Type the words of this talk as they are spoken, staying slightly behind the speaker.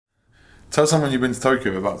Tell someone you've been to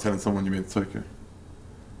Tokyo about telling someone you've been to Tokyo.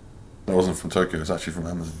 That wasn't from Tokyo, it's actually from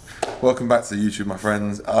Amazon. Welcome back to YouTube, my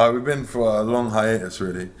friends. We've been for a long hiatus,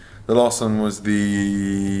 really. The last one was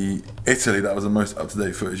the Italy. That was the most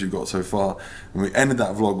up-to-date footage you got so far. And we ended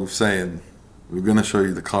that vlog with saying, we're going to show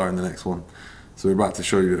you the car in the next one. So we're about to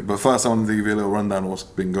show you it. But first I wanted to give you a little rundown of what's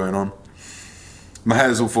been going on. My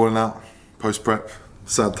hair's all falling out, post-prep.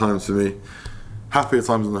 Sad times for me. Happier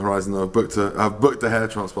times on the horizon though. I've booked a hair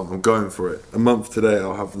transplant, I'm going for it. A month today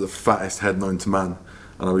I'll have the fattest head known to man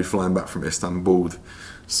and I'll be flying back from Istanbul.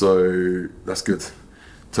 So that's good.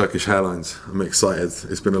 Turkish hairlines, I'm excited.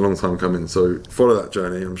 It's been a long time coming, so follow that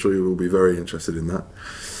journey. I'm sure you will be very interested in that.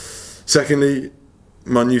 Secondly,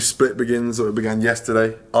 my new split begins, or it began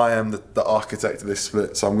yesterday. I am the architect of this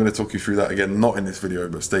split, so I'm going to talk you through that again, not in this video,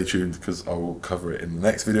 but stay tuned because I will cover it in the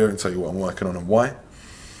next video and tell you what I'm working on and why.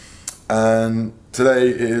 And today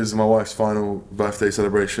is my wife's final birthday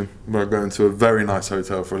celebration. We're going to a very nice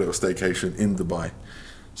hotel for a little staycation in Dubai.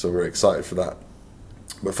 So we're excited for that.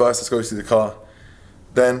 But first, let's go see the car.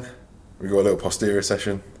 Then, we got a little posterior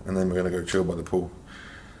session, and then we're going to go chill by the pool.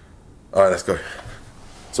 Alright, let's go.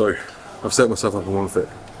 So, I've set myself up in one fit.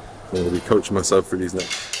 I'm going to be coaching myself for these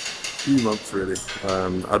next few months, really.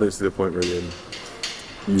 I don't see the point, really, in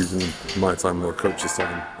using my time or coach's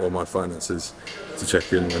time or my finances to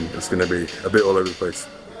check in when it's going to be a bit all over the place.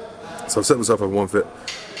 So I've set myself up in one fit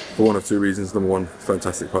for one of two reasons. Number one,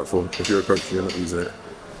 fantastic platform. If you're a coach and you're not using it,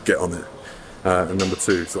 get on it. And number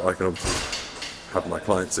two, so I can obviously have my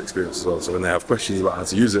clients experience as well. So when they have questions about how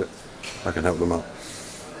to use it, I can help them out.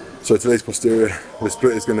 So today's posterior, the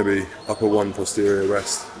split is going to be upper one posterior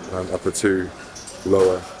rest and upper two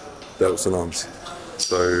lower delts and arms.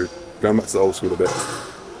 So going back to the old school a bit,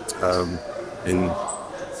 in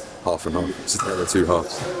half and half, so there are two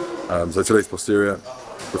halves. So today's posterior,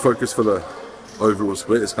 the focus for the overall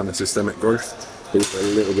split is kind of systemic growth, but with a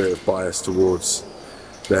little bit of bias towards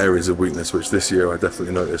the areas of weakness, which this year I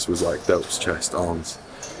definitely noticed was like delts, chest, arms,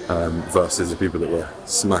 versus the people that were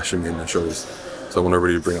smashing in their shoulders. So I want to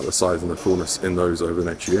really bring up the size and the fullness in those over the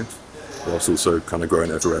next year, whilst also kind of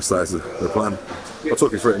growing everywhere. So that is the plan. I'll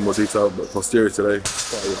talk you through it in more detail, but posterior today,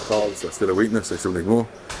 starting with calves, they're still a weakness, they still need more.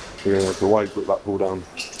 We're going to the wide grip back pull down,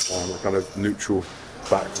 a kind of neutral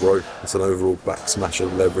back row. It's an overall back smasher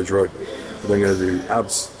leverage row. We're then going to do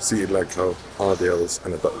abs, seated leg curl, RDLs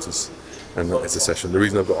and adductors. And it's a session. The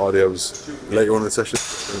reason I've got RDLs later on in the session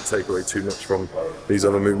is going to take away too much from these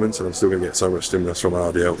other movements, and I'm still going to get so much stimulus from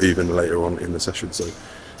an RDL even later on in the session. So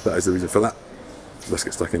that is the reason for that. Let's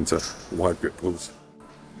get stuck into wide grip pulls.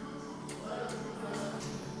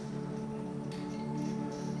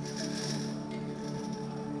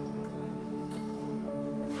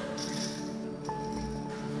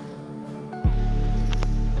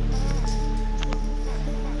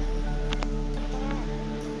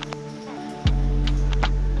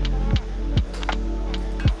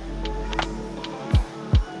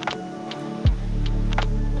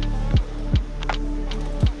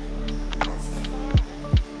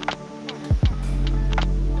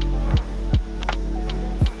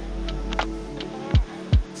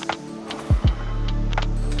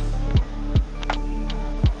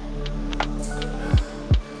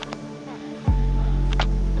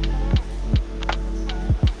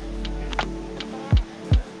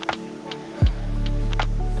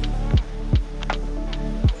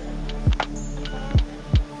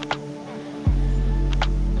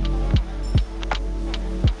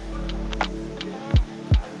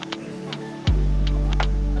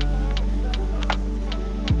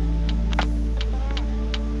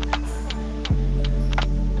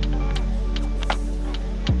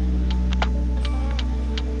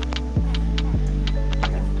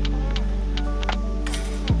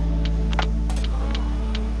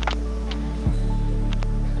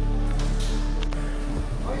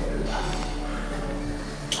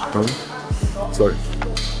 So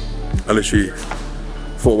I literally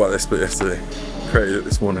thought about this split yesterday, created it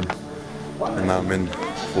this morning, and now I'm in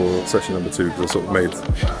for session number two because I sort of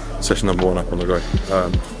made session number one up on the go.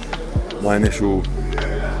 My initial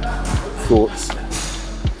thoughts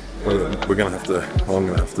were that I'm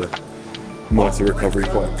gonna have to monitor recovery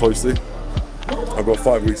quite closely. I've got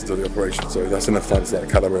 5 weeks until the operation, so that's enough time to like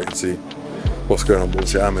calibrate and see what's going on. But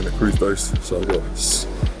see, I'm in a cruise dose, so I've got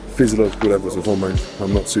physiological levels of hormones.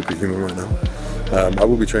 I'm not superhuman right now. I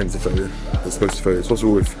will be training to failure, as close to failure as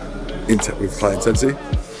possible with high intensity.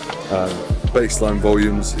 Baseline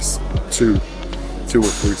volumes is two or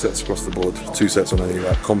three sets across the board, 2 sets on any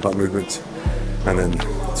like compound movements, and then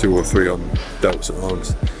 2 or 3 on delts and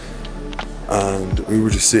arms. And we will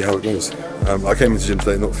just see how it goes. I came into the gym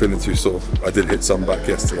today not feeling too sore. I did hit some back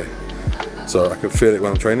yesterday, so I can feel it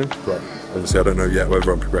when I'm training, but obviously I don't know yet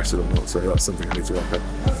whether I'm progressing or not, so that's something I need to work out.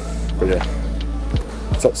 But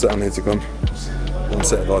yeah, top set I need to come, 1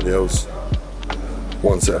 set of RDLs,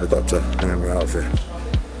 1 set of adductor, and then we're out of here.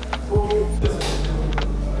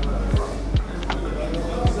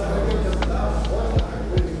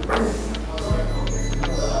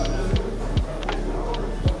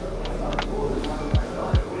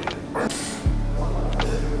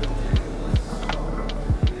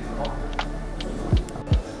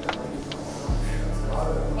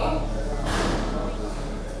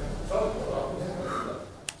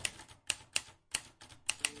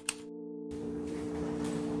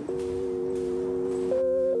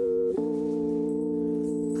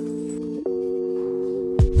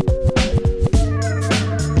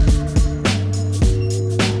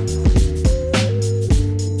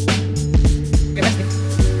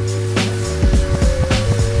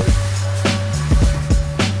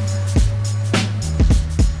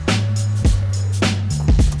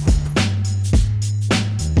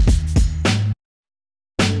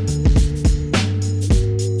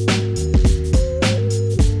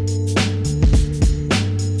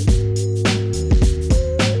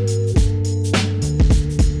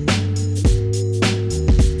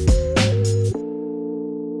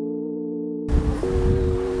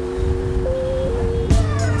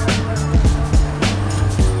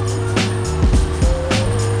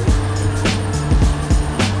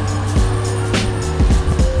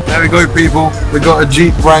 There we go, people. We got a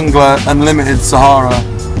Jeep Wrangler Unlimited Sahara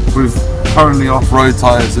with currently off-road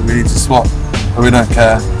tyres that we need to swap, but we don't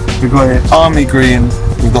care. We've got it army green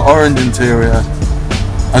with the orange interior.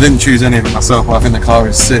 I didn't choose any of it myself, but I think the car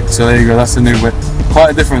is sick. So there you go. That's the new whip.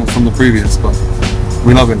 Quite a difference from the previous, but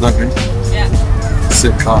we love it, don't we? Yeah.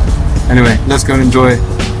 Sick car. Anyway, let's go and enjoy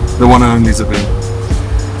the one and only Unveiling.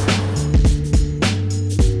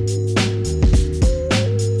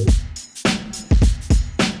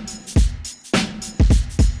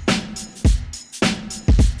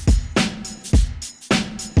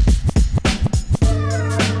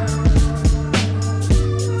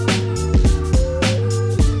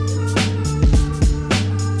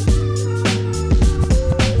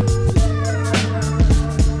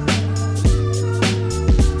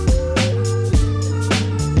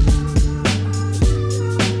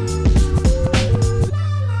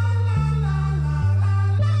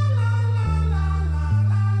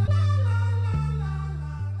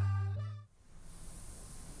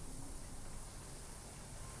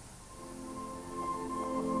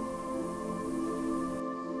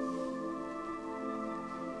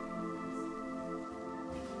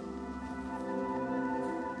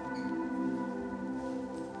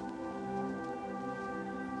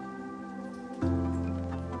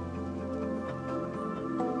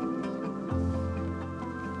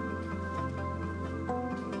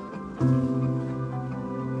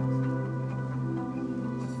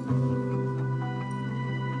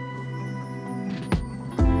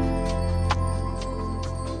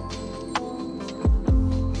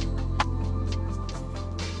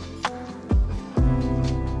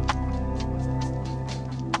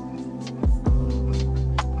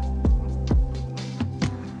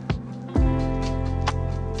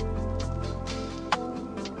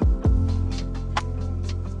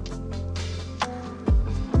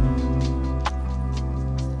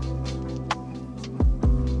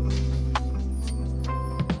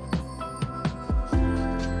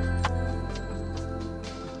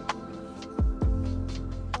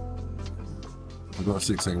 I got a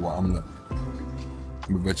 6 egg white omelette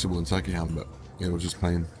with vegetable and turkey ham, but it was just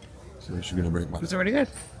plain. So she's gonna bring it back. It's already good.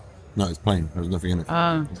 No, it's plain. There's nothing in it.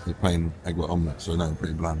 It's plain egg white omelette, so no,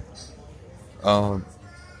 pretty bland.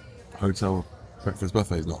 Hotel breakfast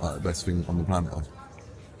buffet is not like the best thing on the planet.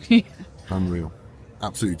 Unreal.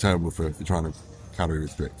 Absolutely terrible for if you're trying to calorie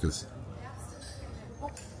restrict, because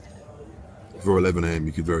for 11 AM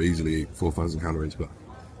you could very easily eat 4,000 calories, but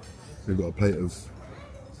we've got a plate of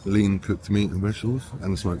lean cooked meat and vegetables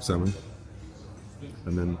and smoked salmon,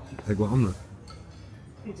 and then egg white omelette.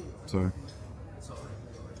 So,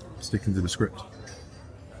 sticking to the script.